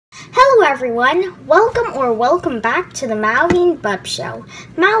Hello everyone, welcome back to the Mallory and Bub Show.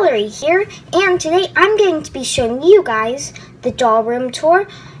 Mallory here, and today I'm going to be showing you guys the doll room tour,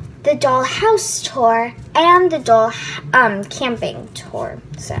 the dollhouse tour, and the doll camping tour.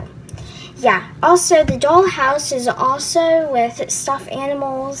 So yeah, also the dollhouse is also with stuffed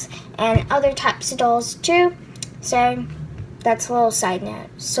animals and other types of dolls too. So that's a little side note.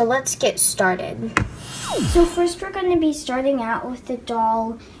 So let's get started. So first we're going to be starting out with the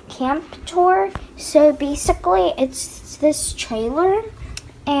doll camp tour. So basically it's this trailer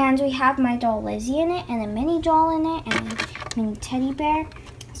and we have my doll Lizzie in it and a mini doll in it and a mini teddy bear.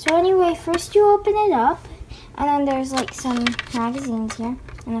 So anyway, first you open it up and then there's like some magazines here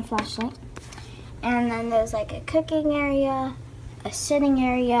and a flashlight. And then there's like a cooking area, a sitting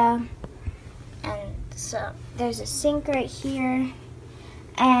area, and so there's a sink right here.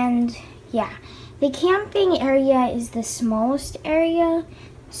 And yeah, the camping area is the smallest area,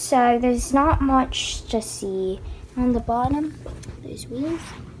 so there's not much to see. On the bottom, there's wheels.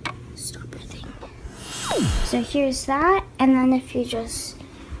 Stop everything. So here's that, and then if you just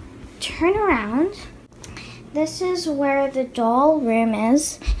turn around, this is where the doll room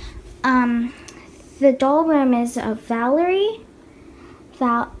is. The doll room is of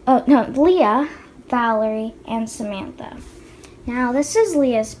Leah, Valerie, and Samantha. Now, this is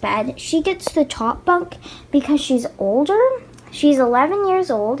Leah's bed. She gets the top bunk because she's older. She's 11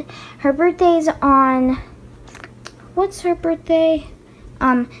 years old. Her birthday's on, what's her birthday?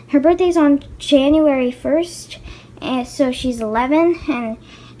 Her birthday's on January 1st, and so she's 11, and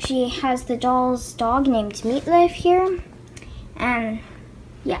she has the doll's dog named Meatloaf here, and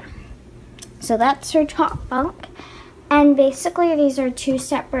yeah. So that's her top bunk, and basically these are two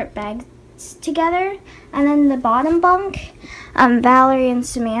separate beds together, and then the bottom bunk, Valerie and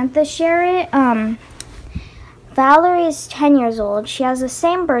Samantha share it. Valerie is 10 years old. She has the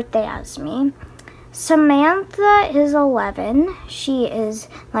same birthday as me. Samantha is 11. She is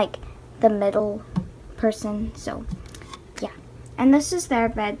like the middle person, so yeah. And this is their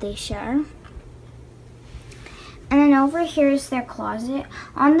bed they share. And then over here is their closet.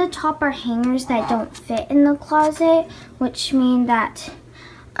 On the top are hangers that don't fit in the closet, which mean that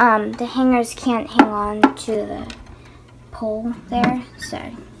the hangers can't hang on to the pole there. So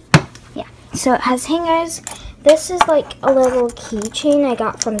yeah, so it has hangers. This is like a little keychain I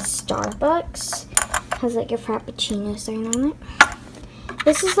got from Starbucks. It has like a Frappuccino sign on it.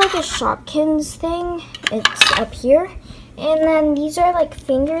 This is like a Shopkins thing. It's up here. And then these are like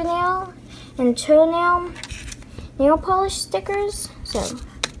fingernail and toenail nail polish stickers. So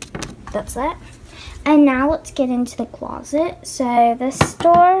that's that. And now let's get into the closet. So this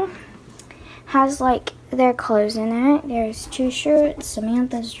store has like their clothes in it. There's two shirts,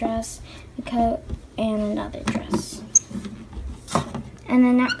 Samantha's dress, a coat, and another dress. And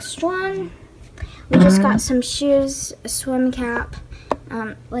the next one, we just got some shoes, a swim cap,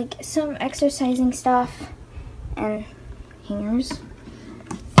 like some exercising stuff, and hangers.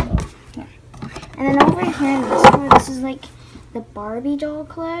 So, yeah. And then over here in this one, this is like the Barbie doll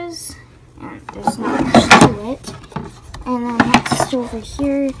clothes. And there's not much to it. And then next over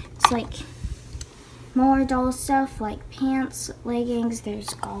here, it's like more doll stuff like pants, leggings. There's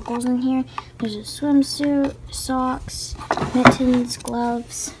goggles in here. There's a swimsuit, socks, mittens,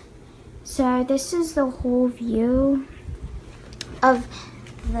 gloves. So this is the whole view of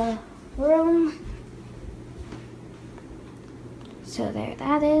the room. So there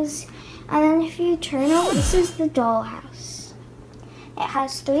that is. And then if you turn over, this is the dollhouse. It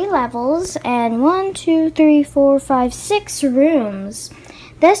has 3 levels and 1, 2, 3, 4, 5, 6 rooms.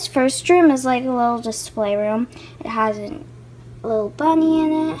 This first room is like a little display room. It has a little bunny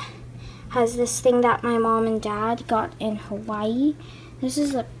in it. Has this thing that my mom and dad got in Hawaii. This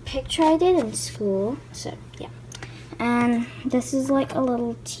is a picture I did in school. So yeah. And this is like a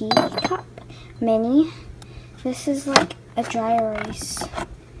little teacup mini. This is like a dry erase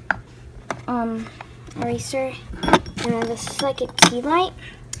eraser. And then this is like a tea light,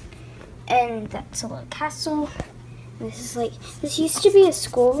 and that's a little castle. And this used to be a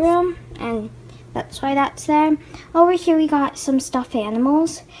schoolroom, and that's why that's there. Over here we got some stuffed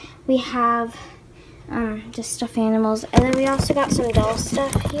animals. We have just stuffed animals, and then we also got some doll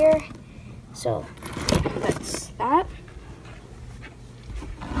stuff here. So that's that.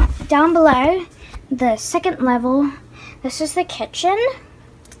 Down below, the second level, this is the kitchen.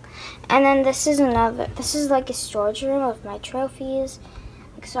 And then this is like a storage room of my trophies,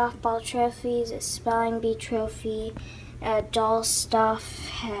 like softball trophies, a spelling bee trophy, doll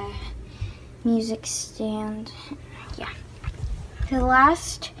stuff, music stand, yeah. The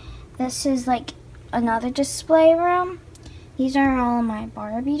last, this is like another display room. These are all my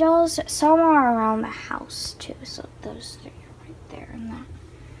Barbie dolls. Some are around the house too, so those three are right there and that.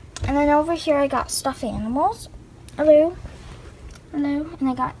 And then over here I got stuffed animals. Hello. Hello. And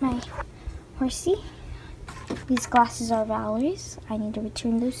I got my horsey. These glasses are Valerie's. I need to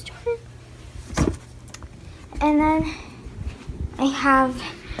return those to her. And then I have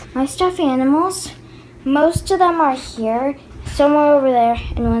my stuffed animals. Most of them are here. Some are over there,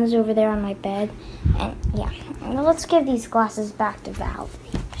 and one's over there on my bed. And yeah, now let's give these glasses back to Valerie.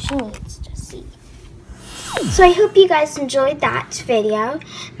 She needs to see. So I hope you guys enjoyed that video.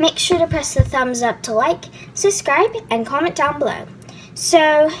 Make sure to press the thumbs up to like, subscribe, and comment down below.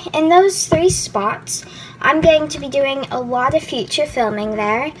 So in those 3 spots, I'm going to be doing a lot of future filming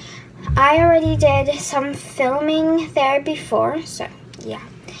there. I already did some filming there before, so yeah.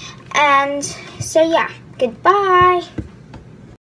 And so yeah, goodbye.